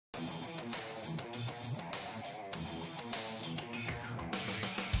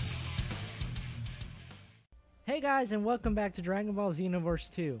Guys, and welcome back to Dragon Ball Xenoverse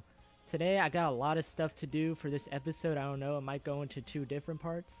 2. Today I got a lot of stuff to do for this episode. I don't know, it might go into two different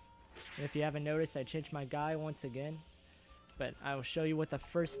parts. And if you haven't noticed, I changed my guy once again. But I will show you what the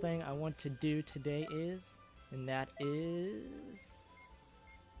first thing I want to do today is. And that is...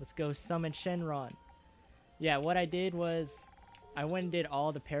 let's go summon Shenron. Yeah, what I did was... I went and did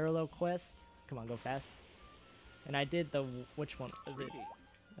all the parallel quests. Come on, go fast. And I did the... which one was it?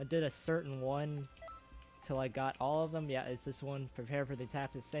 I did a certain one... till I got all of them. Yeah, it's this one. Prepare for the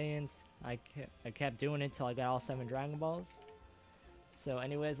attack of Saiyans. I kept doing it till I got all 7 Dragon Balls. So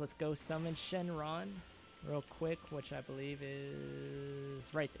anyways, let's go summon Shenron real quick, which I believe is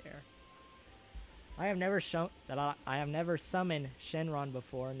right there. I have never summoned Shenron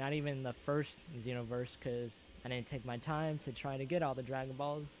before, not even the first Xenoverse, because I didn't take my time to try to get all the Dragon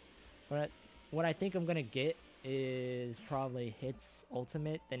Balls. But what I think I'm gonna get is probably Hit's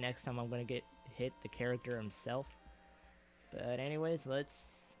ultimate. The next time I'm gonna get Hit, the character himself. But anyways,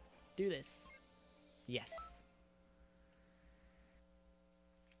 let's do this. Yes.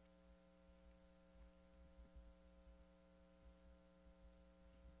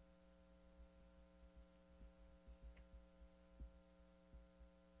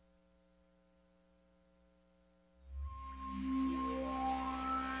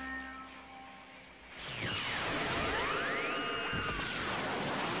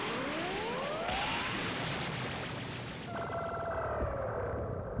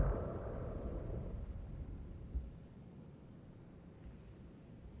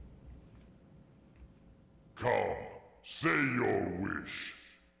 Come, say your wish.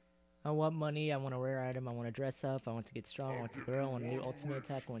 I want money, I want a rare item, I want to dress up, I want to get strong, I want to grow, I want a new ultimate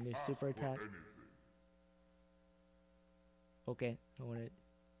attack, I want a new super attack. Okay,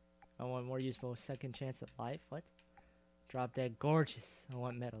 I want more useful second chance at life. What? Drop dead gorgeous. I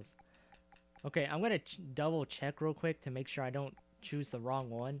want medals. Okay, I'm gonna double check real quick to make sure I don't choose the wrong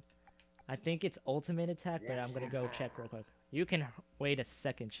one. I think it's ultimate attack, but I'm gonna go check real quick. You can wait a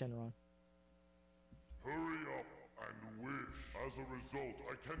second, Shenron. Hurry up and wish. As a result,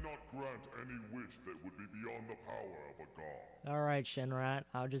 I cannot grant any wish that would be beyond the power of a god. Alright, Shenron.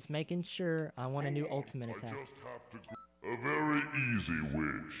 I'm just making sure. I want a new ultimate attack. I just have to... a very easy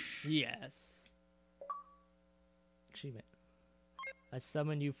wish. Yes. Achievement. I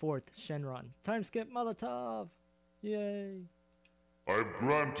summon you forth, Shenron. Time skip Molotov! Yay! I've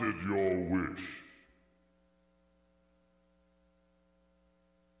granted your wish.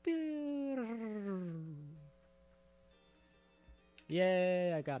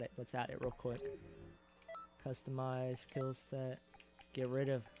 Yay, I got it. Let's add it real quick. Customize, kill set. Get rid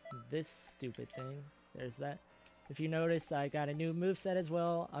of this stupid thing. There's that. If you notice, I got a new moveset as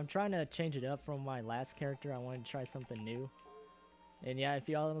well. I'm trying to change it up from my last character. I wanted to try something new. And yeah, if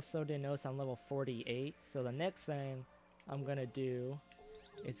you also didn't notice, I'm level 48. So the next thing I'm gonna do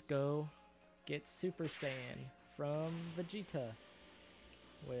is go get Super Saiyan from Vegeta.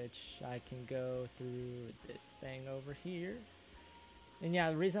 Which I can go through this thing over here. And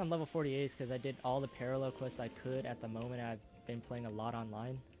yeah, the reason I'm level 48 is because I did all the parallel quests I could at the moment. I've been playing a lot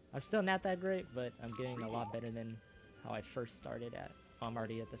online. I'm still not that great, but I'm getting a lot better than how I first started at. Oh, I'm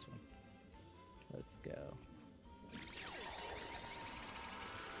already at this one. Let's go.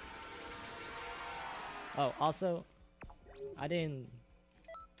 Oh, also, I didn't...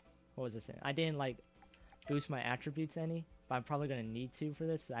 what was I saying? I didn't, like, boost my attributes any, but I'm probably going to need to for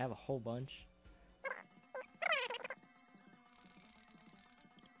this. I have a whole bunch.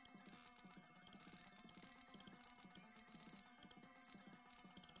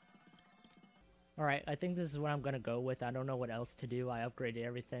 Alright, I think this is what I'm going to go with. I don't know what else to do. I upgraded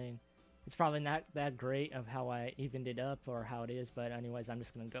everything. It's probably not that great of how I evened it up or how it is, but anyways, I'm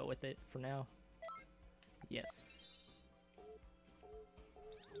just going to go with it for now. Yes.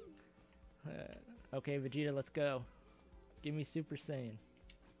 Okay, Vegeta, let's go. Give me Super Saiyan.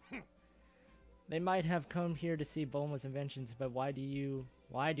 They might have come here to see Bulma's inventions, but why do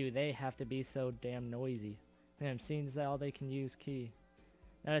they have to be so damn noisy? Damn, seems that all they can use Ki.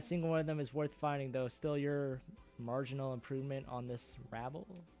 Not a single one of them is worth fighting, though. Still your marginal improvement on this rabble?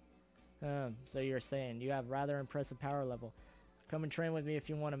 So you're saying you have rather impressive power level. Come and train with me if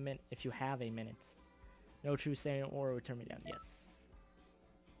you want if you have a minute. No true Saiyan or would turn me down. Yes.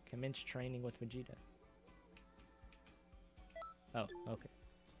 Commence training with Vegeta. Oh, okay.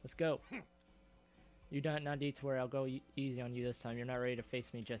 Let's go. You don't need to worry. I'll go easy on you this time. You're not ready to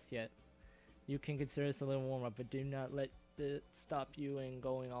face me just yet. You can consider this a little warm-up, but do not let it stop you in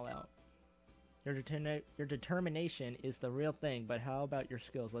going all out. Your determination is the real thing, but how about your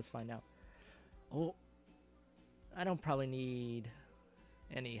skills? Let's find out. Oh, I don't probably need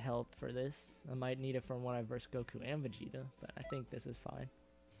any health for this. I might need it from when I verse Goku and Vegeta, but I think this is fine.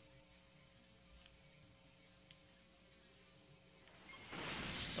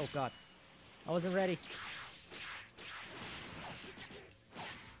 Oh god. I wasn't ready.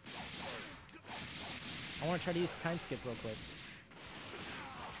 I want to try to use time skip real quick.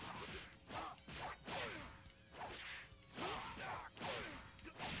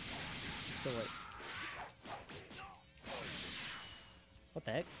 So wait. What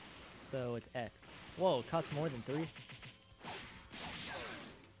the heck? So it's X. Whoa, it costs more than 3?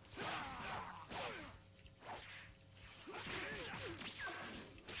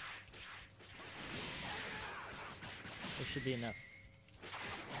 This should be enough.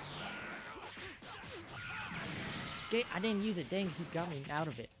 I didn't use it. Dang, he got me out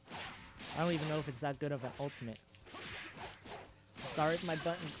of it. I don't even know if it's that good of an ultimate. Sorry if my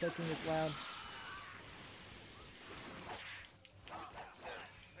button clicking is loud.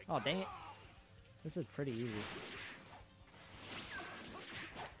 Oh, dang it. This is pretty easy.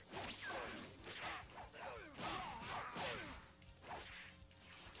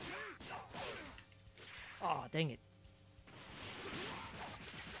 Oh, dang it.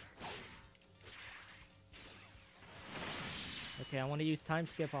 Okay, I want to use time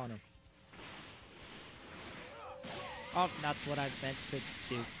skip on him. Oh, that's what I meant to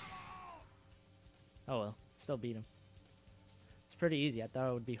do. Oh well, still beat him. It's pretty easy. I thought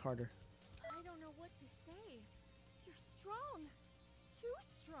it would be harder. I don't know what to say. You're strong. Too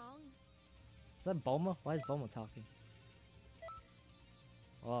strong. Is that Bulma? Why is Bulma talking?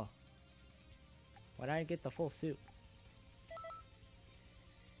 Oh. Why did I get the full suit?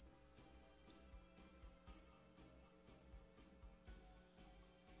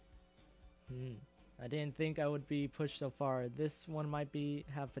 I didn't think I would be pushed so far. This one might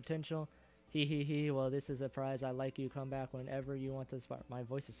have potential. He. Well, this is a prize. I like you. Come back whenever you want to spark. My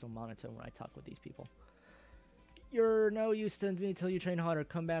voice is so monotone when I talk with these people. You're no use to me till you train harder.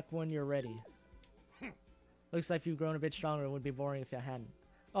 Come back when you're ready. Looks like you've grown a bit stronger. It would be boring if you hadn't.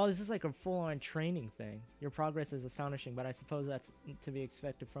 Oh, this is like a full-on training thing. Your progress is astonishing, but I suppose that's to be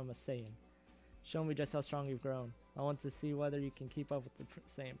expected from a Saiyan. Show me just how strong you've grown. I want to see whether you can keep up with the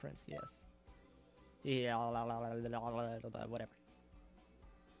Saiyan Prince. Yes. Yeah, whatever.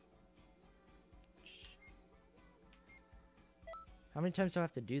 How many times do I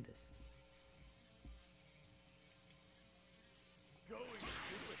have to do this?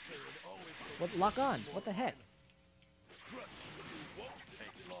 What? Lock on? What the heck?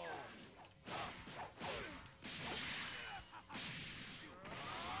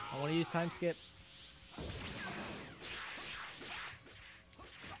 I want to use time skip.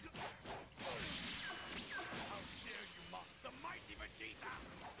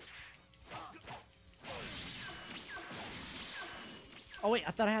 Oh wait,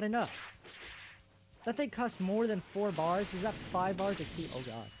 I thought I had enough. That thing costs more than 4 bars. Is that 5 bars a key? Oh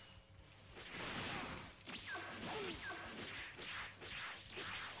god.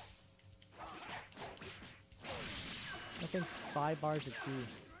 That thing's 5 bars a key.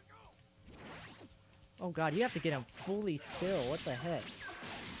 Oh god, you have to get him fully still. What the heck?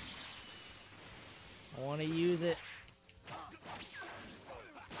 I want to use it.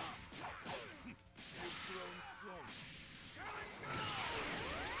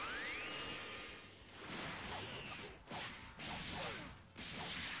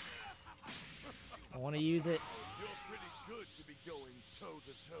 I want to use it. You're pretty good to be going toe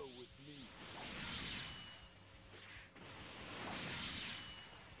to toe with me.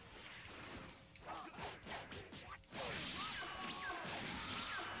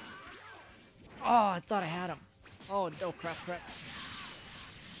 Oh, I thought I had him. Oh, no, crap.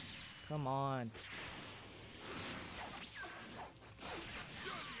 Come on.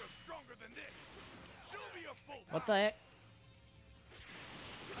 Surely you're stronger than this. Show me your full What the heck?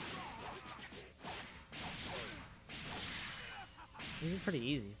 This is pretty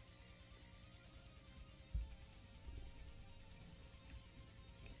easy.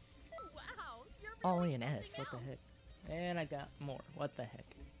 Wow, you're Only really an S. standing What the out. heck? And I got more. What the heck?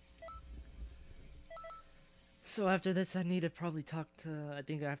 So after this, I need to probably talk to... I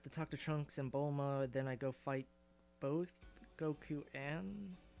think I have to talk to Trunks and Bulma. Then I go fight both Goku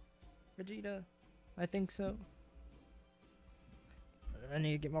and Vegeta. I think so. I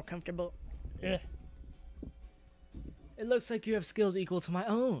need to get more comfortable. Ugh. It looks like you have skills equal to my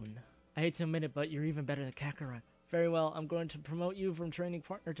own. I hate to admit it, but you're even better than Kakarot. Very well, I'm going to promote you from training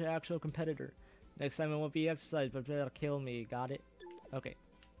partner to actual competitor. Next time it won't be exercise, but that'll kill me. Got it? Okay.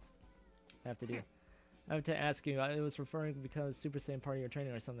 I have to do it. I have to ask you, I was referring because Super Saiyan part of your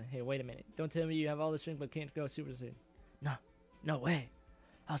training or something. Hey, wait a minute. Don't tell me you have all the strength but can't go Super Saiyan. No way.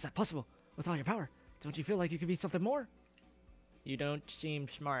 How's that possible? With all your power, don't you feel like you could be something more? You don't seem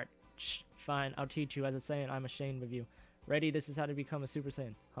smart. Shh, fine, I'll teach you. As a Saiyan, I'm ashamed of you. Ready? This is how to become a Super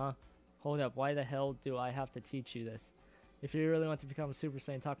Saiyan. Huh? Hold up, why the hell do I have to teach you this? If you really want to become a Super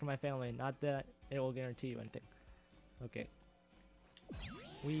Saiyan, talk to my family. Not that it will guarantee you anything. Okay.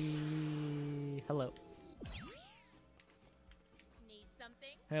 Hello. Need something?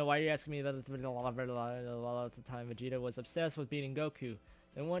 Hey, why are you asking me about the time? Vegeta was obsessed with beating Goku.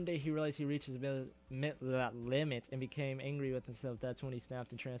 Then one day he realized he reached his limit and became angry with himself. That's when he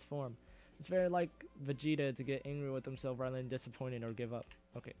snapped and transformed. It's very like Vegeta to get angry with himself rather than disappointed or give up.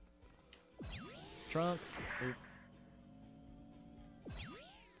 Okay. Trunks. Oop.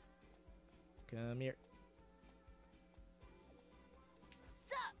 Come here.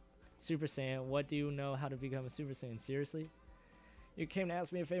 Sup? Super Saiyan, what do you know how to become a Super Saiyan? Seriously? You came to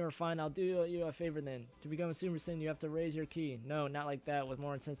ask me a favor, fine, I'll do you a favor then. To become a Super Saiyan, you have to raise your ki. No, not like that, with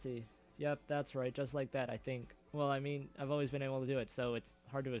more intensity. Yep, that's right, just like that, I think. Well, I mean, I've always been able to do it, so it's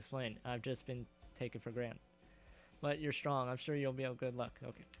hard to explain. I've just been taken for granted. But you're strong, I'm sure you'll be able good luck.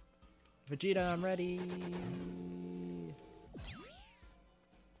 Okay. Vegeta, I'm ready.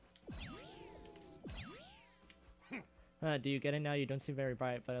 Do you get it now? You don't seem very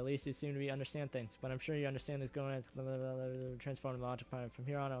bright, but at least you seem to understand things. But I'm sure you understand this going to transform the logic planet. From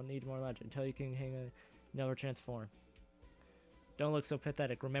here on, I'll need more logic until you can never transform. Don't look so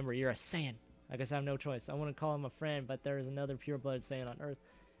pathetic. Remember, you're a Saiyan. I guess I have no choice. I want to call him a friend, but there is another pure-blooded Saiyan on Earth.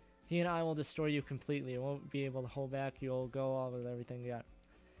 He and I will destroy you completely. You won't be able to hold back. You'll go all with everything you got.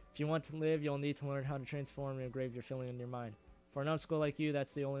 If you want to live, you'll need to learn how to transform and engrave your feeling in your mind. For an upschool like you,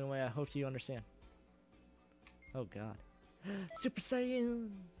 that's the only way. I hope you understand. Oh, God. Super Saiyan!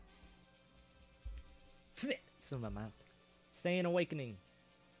 It's in my mouth. Saiyan Awakening.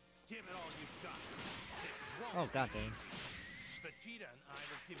 Give it all you've got. This Oh, god dang. Vegeta and I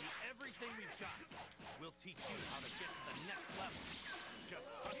will give you everything we've got. We'll teach you how to get to the next level. Just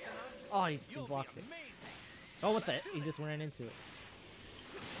trust in us. Oh, he You'll blocked be it. amazing. Oh, what the? He just ran into it.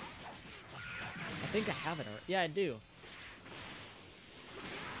 I think I have it already. Yeah, I do.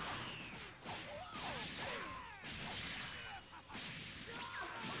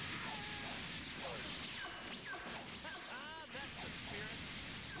 That's the spirit.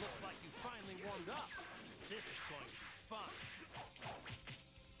 Looks like you finally warmed up. This is going to be fun.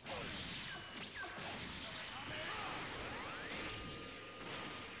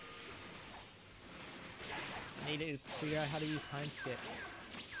 I need to figure out how to use time skip.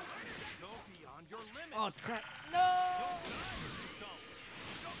 Go beyond your limit. Oh, crap. No! Don't die if you don't.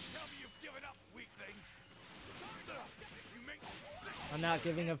 Don't tell me you've given up, weakling. You make me sick. I'm not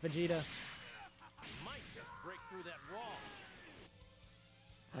giving up Vegeta. You might just break through that wall.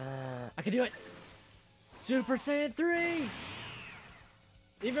 I can do it! Super Saiyan 3!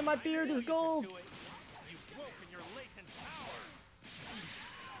 Even my beard is gold! Do it. You've broken your latent power.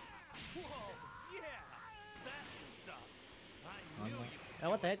 Whoa, yeah, that's the stuff. I knew you could Oh,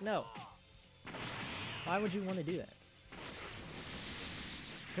 what do the it. heck? No. Why would you want to do that?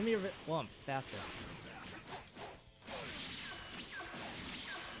 Come here. Well, I'm faster.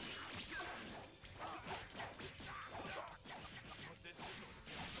 This is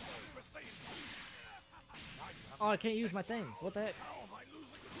Super Saiyan 2. Oh, I can't use my things. What the heck? How am I losing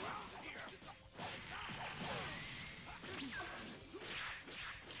ground here?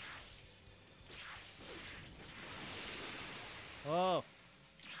 Oh.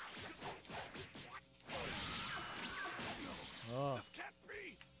 Oh. This can't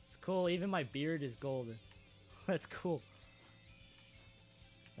be. It's cool. Even my beard is golden. That's cool.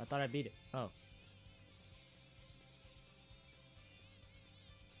 I thought I beat it. Oh.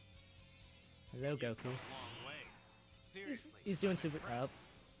 Hello, Goku. Long way. Seriously. He's doing super. Oh. I'll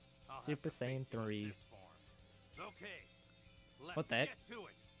have Super to face Saiyan you in 3. this form. Okay. Let's What the heck? get to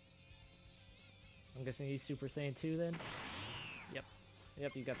it. I'm guessing he's Super Saiyan 2 then? Yep.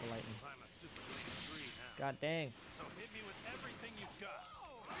 Yep, you got the lightning. I'm a Super Saiyan 3 now. God dang. So hit me with everything you've got.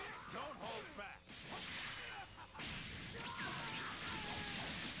 Don't hold back.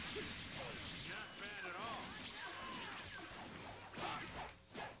 Not bad at all.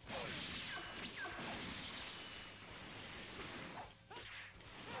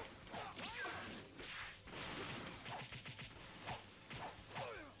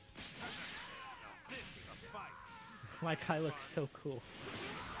 This is a fight. My guy looks so cool.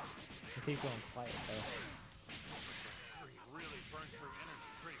 I keep going quiet though. Super Saiyan 3 really burns through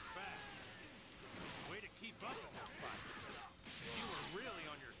energy pretty fast. Way to keep up in this fight. You were really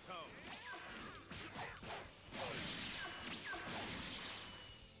on your toes.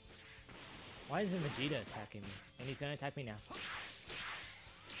 Why isn't Vegeta attacking me? And he's gonna attack me now.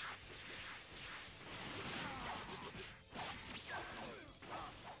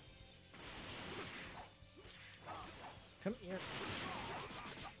 Come here.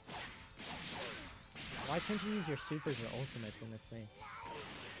 Why can't you use your supers or ultimates in this thing?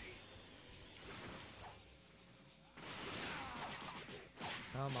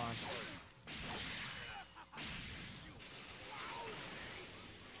 Come on.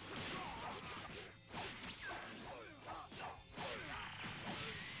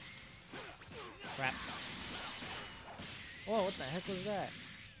 Crap. Whoa, what the heck was that?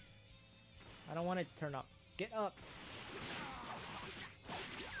 I don't want it to turn up. Get up.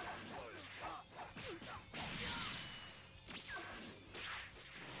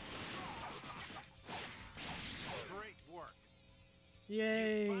 Great work.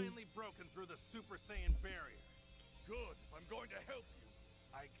 Yay. You've finally broken through the Super Saiyan barrier. Good. If I'm going to help you,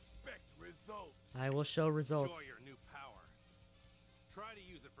 I expect results. I will show results. Enjoy your new power. Try to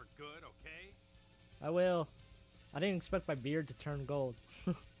use it for good, okay? I will. I didn't expect my beard to turn gold.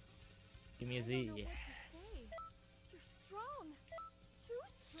 Give me a I Z. don't know what to Yes. say. You're strong. Too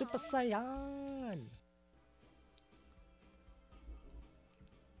Super strong. Saiyan.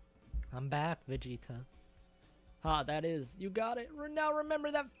 I'm back, Vegeta. Ah, that is. You got it. Now remember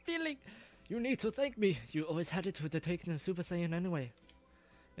that feeling. You need to thank me. You always had it with the taking the Super Saiyan anyway.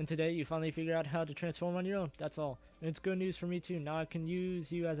 And today you finally figured out how to transform on your own. That's all. And it's good news for me too. Now I can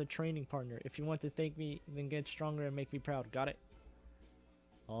use you as a training partner. If you want to thank me, then get stronger and make me proud. Got it?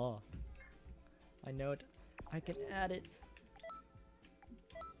 Oh. I know it. I can add it.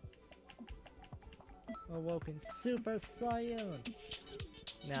 Awoken Super Saiyan.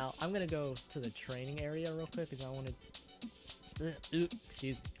 Now I'm gonna go to the training area real quick because I want to.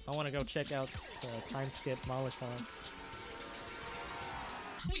 Excuse me. I want to go check out the time skip Molotov.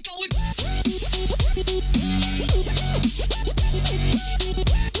 We going.